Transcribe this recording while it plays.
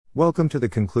Welcome to the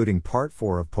concluding part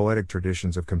 4 of Poetic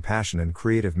Traditions of Compassion and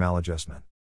Creative Maladjustment.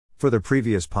 For the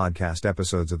previous podcast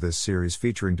episodes of this series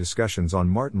featuring discussions on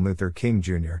Martin Luther King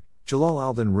Jr., Jalal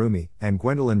al-Din Rumi, and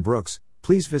Gwendolyn Brooks,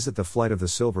 please visit The Flight of the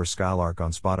Silver Skylark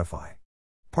on Spotify.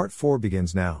 Part 4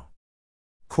 begins now.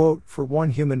 Quote, "For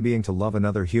one human being to love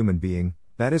another human being,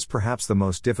 that is perhaps the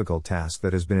most difficult task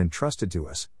that has been entrusted to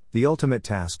us, the ultimate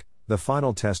task, the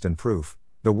final test and proof,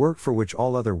 the work for which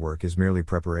all other work is merely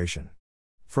preparation."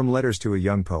 From Letters to a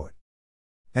Young Poet.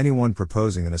 Anyone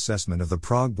proposing an assessment of the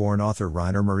Prague-born author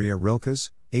Rainer Maria Rilke's,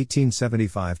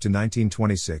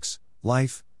 1875–1926,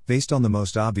 life, based on the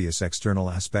most obvious external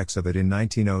aspects of it in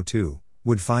 1902,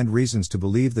 would find reasons to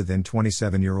believe the then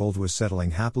 27-year-old was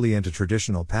settling happily into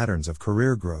traditional patterns of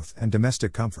career growth and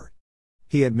domestic comfort.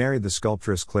 He had married the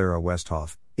sculptress Clara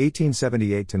Westhoff,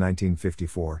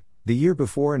 1878–1954, the year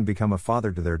before and become a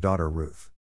father to their daughter Ruth.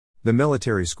 The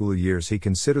military school years he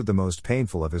considered the most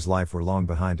painful of his life were long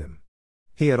behind him.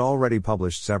 He had already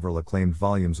published several acclaimed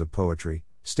volumes of poetry,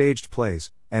 staged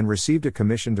plays, and received a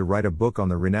commission to write a book on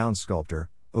the renowned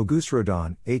sculptor, Auguste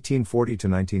Rodin,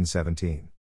 1840–1917.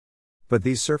 But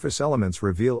these surface elements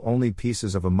reveal only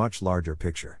pieces of a much larger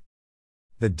picture.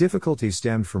 The difficulty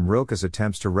stemmed from Rilke's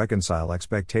attempts to reconcile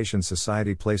expectations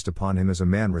society placed upon him as a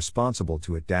man responsible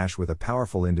to it with a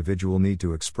powerful individual need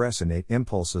to express innate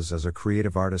impulses as a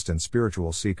creative artist and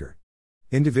spiritual seeker.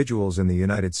 Individuals in the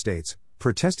United States,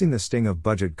 protesting the sting of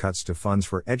budget cuts to funds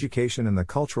for education and the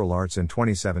cultural arts in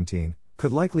 2017,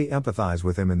 could likely empathize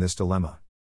with him in this dilemma.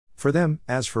 For them,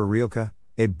 as for Rilke,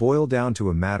 it boiled down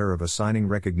to a matter of assigning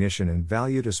recognition and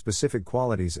value to specific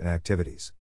qualities and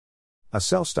activities. A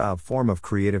self-styled form of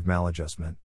creative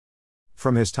maladjustment.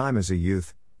 From his time as a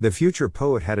youth, the future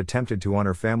poet had attempted to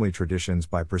honor family traditions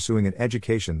by pursuing an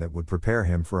education that would prepare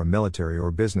him for a military or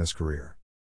business career.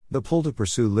 The pull to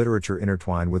pursue literature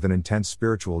intertwined with an intense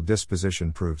spiritual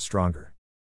disposition proved stronger.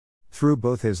 Through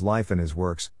both his life and his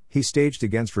works, he staged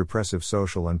against repressive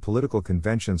social and political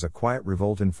conventions a quiet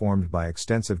revolt informed by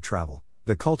extensive travel,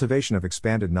 the cultivation of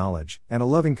expanded knowledge, and a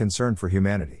loving concern for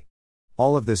humanity.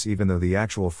 All of this even though the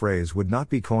actual phrase would not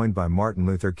be coined by Martin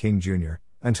Luther King Jr.,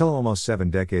 until almost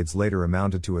 7 decades later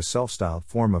amounted to a self-styled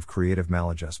form of creative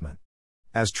maladjustment.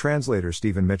 As translator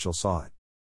Stephen Mitchell saw it,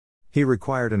 he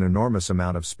required an enormous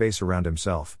amount of space around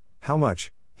himself, how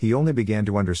much, he only began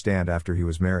to understand after he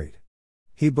was married.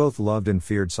 He both loved and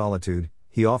feared solitude,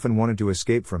 he often wanted to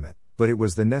escape from it, but it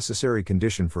was the necessary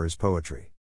condition for his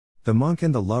poetry. The monk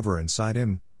and the lover inside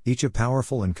him, each a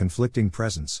powerful and conflicting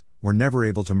presence, were never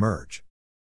able to merge.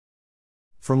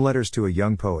 From Letters to a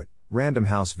Young Poet, Random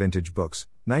House Vintage Books,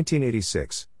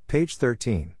 1986, page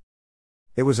 13.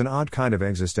 It was an odd kind of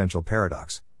existential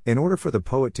paradox. In order for the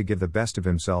poet to give the best of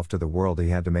himself to the world, he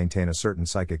had to maintain a certain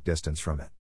psychic distance from it.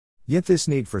 Yet this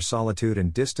need for solitude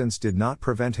and distance did not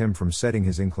prevent him from setting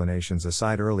his inclinations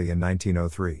aside early in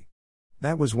 1903.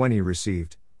 That was when he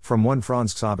received, from one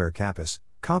Franz Xaver Capus,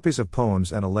 copies of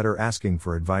poems and a letter asking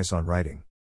for advice on writing.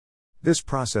 This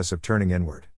process of turning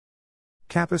inward.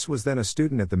 Capus was then a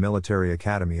student at the Military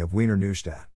Academy of Wiener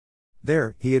Neustadt.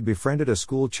 There, he had befriended a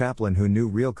school chaplain who knew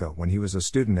Rilke when he was a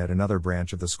student at another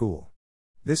branch of the school.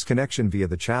 This connection via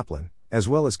the chaplain, as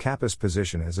well as Capus'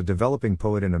 position as a developing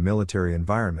poet in a military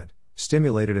environment,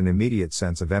 stimulated an immediate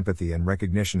sense of empathy and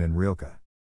recognition in Rilke.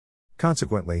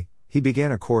 Consequently, he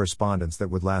began a correspondence that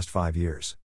would last 5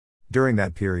 years. During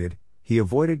that period, he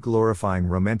avoided glorifying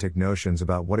romantic notions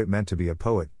about what it meant to be a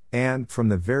poet, and, from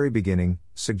the very beginning,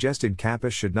 suggested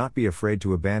Capus should not be afraid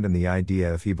to abandon the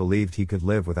idea if he believed he could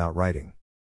live without writing.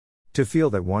 To feel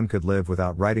that one could live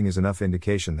without writing is enough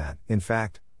indication that, in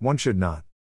fact, one should not.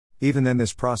 Even then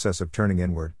this process of turning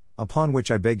inward, upon which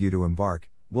I beg you to embark,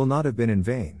 will not have been in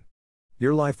vain.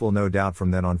 Your life will no doubt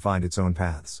from then on find its own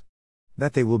paths.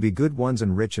 That they will be good ones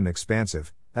and rich and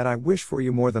expansive, that I wish for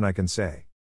you more than I can say.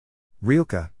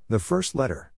 Rilke, the first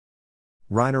letter.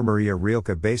 Rainer Maria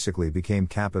Rilke basically became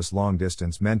Capus'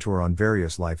 long-distance mentor on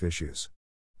various life issues.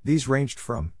 These ranged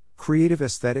from creative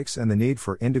aesthetics and the need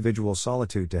for individual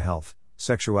solitude to health,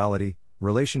 sexuality,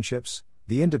 relationships,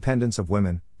 the independence of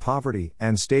women, poverty,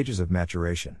 and stages of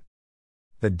maturation.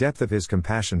 The depth of his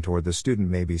compassion toward the student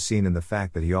may be seen in the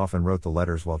fact that he often wrote the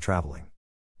letters while traveling.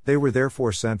 They were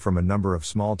therefore sent from a number of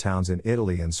small towns in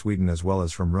Italy and Sweden as well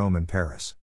as from Rome and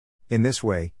Paris. In this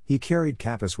way, he carried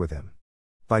Capus with him.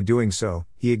 By doing so,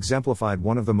 he exemplified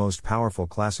one of the most powerful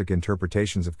classic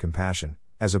interpretations of compassion.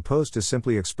 As opposed to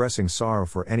simply expressing sorrow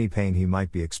for any pain he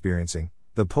might be experiencing,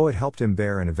 the poet helped him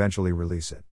bear and eventually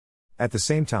release it. At the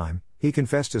same time, he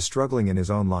confessed to struggling in his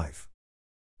own life.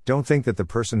 Don't think that the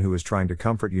person who is trying to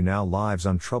comfort you now lives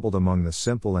untroubled among the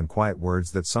simple and quiet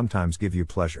words that sometimes give you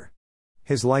pleasure.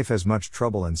 His life has much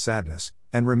trouble and sadness,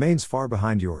 and remains far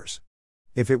behind yours.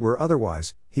 If it were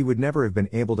otherwise, he would never have been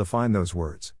able to find those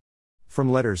words.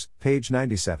 From Letters, page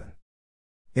 97.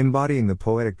 Embodying the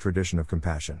poetic tradition of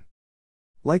compassion.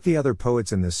 Like the other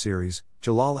poets in this series,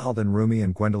 Jalal al-Din Rumi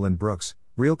and Gwendolyn Brooks,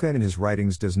 Rilke in his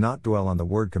writings does not dwell on the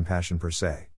word compassion per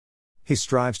se. He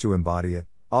strives to embody it,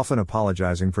 often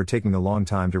apologizing for taking a long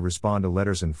time to respond to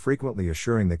letters and frequently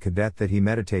assuring the cadet that he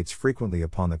meditates frequently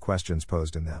upon the questions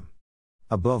posed in them.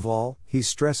 Above all, he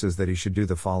stresses that he should do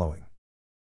the following.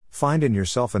 Find in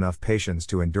yourself enough patience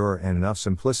to endure and enough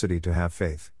simplicity to have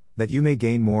faith, that you may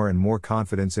gain more and more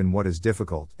confidence in what is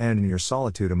difficult and in your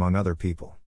solitude among other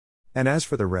people. And as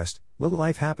for the rest, let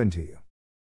life happen to you.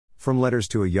 From Letters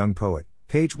to a Young Poet,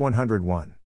 page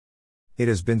 101. It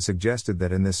has been suggested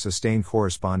that in this sustained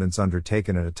correspondence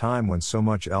undertaken at a time when so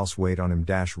much else weighed on him,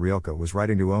 Rilke was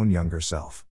writing to own younger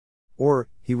self. Or,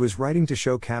 he was writing to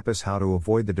show Capus how to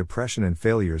avoid the depression and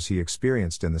failures he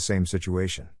experienced in the same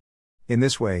situation. In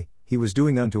this way, he was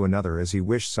doing unto another as he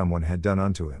wished someone had done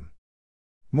unto him.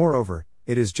 Moreover,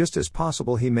 it is just as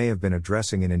possible he may have been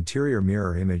addressing an interior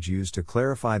mirror image used to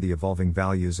clarify the evolving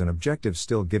values and objectives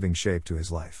still giving shape to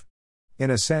his life. In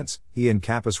a sense, he and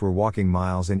Capus were walking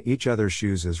miles in each other's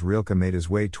shoes as Rilke made his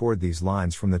way toward these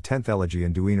lines from the 10th Elegy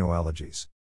and Duino Elegies.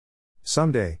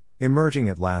 Someday, emerging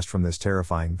at last from this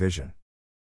terrifying vision,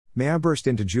 may I burst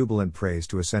into jubilant praise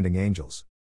to ascending angels.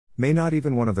 May not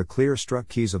even one of the clear-struck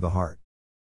keys of the heart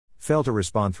fail to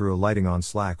respond through a lighting on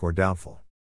slack or doubtful,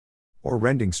 or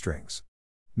rending strings.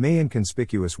 May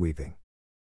inconspicuous weeping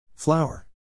flower,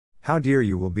 how dear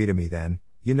you will be to me then,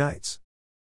 you nights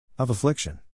of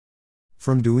affliction.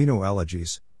 From Duino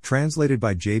Elegies, translated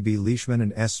by J. B. Leishman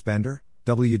and S. Spender,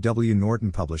 W. W.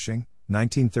 Norton Publishing,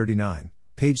 1939,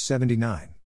 page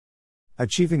 79.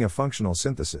 Achieving a functional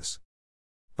synthesis.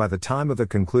 By the time of the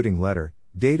concluding letter,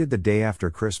 dated the day after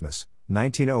Christmas,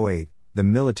 1908, the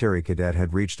military cadet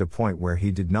had reached a point where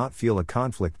he did not feel a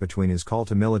conflict between his call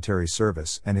to military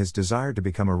service and his desire to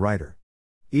become a writer.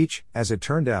 Each, as it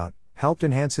turned out, helped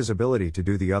enhance his ability to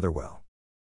do the other well.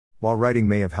 While writing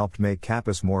may have helped make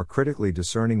Capus more critically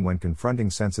discerning when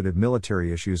confronting sensitive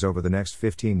military issues over the next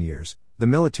 15 years, the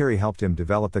military helped him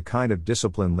develop the kind of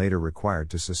discipline later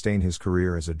required to sustain his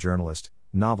career as a journalist,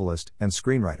 novelist, and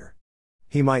screenwriter.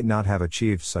 He might not have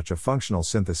achieved such a functional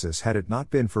synthesis had it not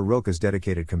been for Rilke's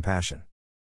dedicated compassion.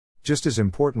 Just as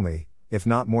importantly, if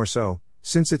not more so,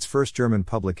 since its first German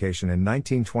publication in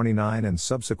 1929 and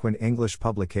subsequent English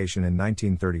publication in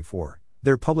 1934,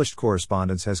 their published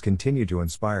correspondence has continued to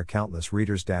inspire countless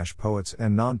readers, poets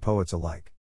and non-poets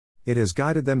alike. It has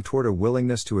guided them toward a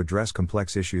willingness to address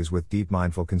complex issues with deep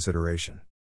mindful consideration.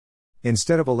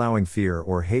 Instead of allowing fear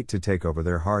or hate to take over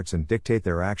their hearts and dictate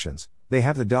their actions, they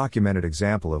have the documented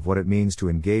example of what it means to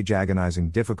engage agonizing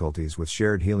difficulties with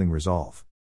shared healing resolve.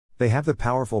 They have the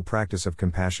powerful practice of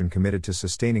compassion committed to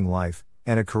sustaining life,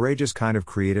 and a courageous kind of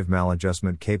creative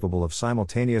maladjustment capable of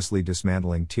simultaneously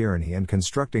dismantling tyranny and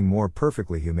constructing more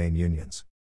perfectly humane unions.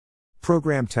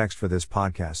 Program text for this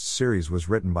podcast series was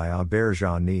written by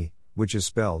Auberjani, which is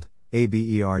spelled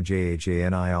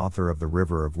Aberjhani, author of The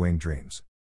River of Winged Dreams.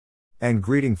 And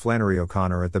greeting Flannery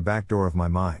O'Connor at the back door of my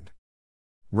mind.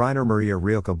 Rainer Maria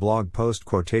Rilke blog post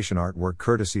quotation artwork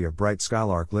courtesy of Bright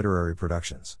Skylark Literary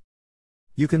Productions.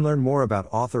 You can learn more about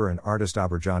author and artist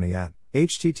Auberjani at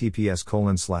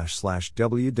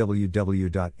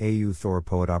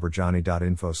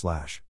https://www.authorpoetauberjani.info/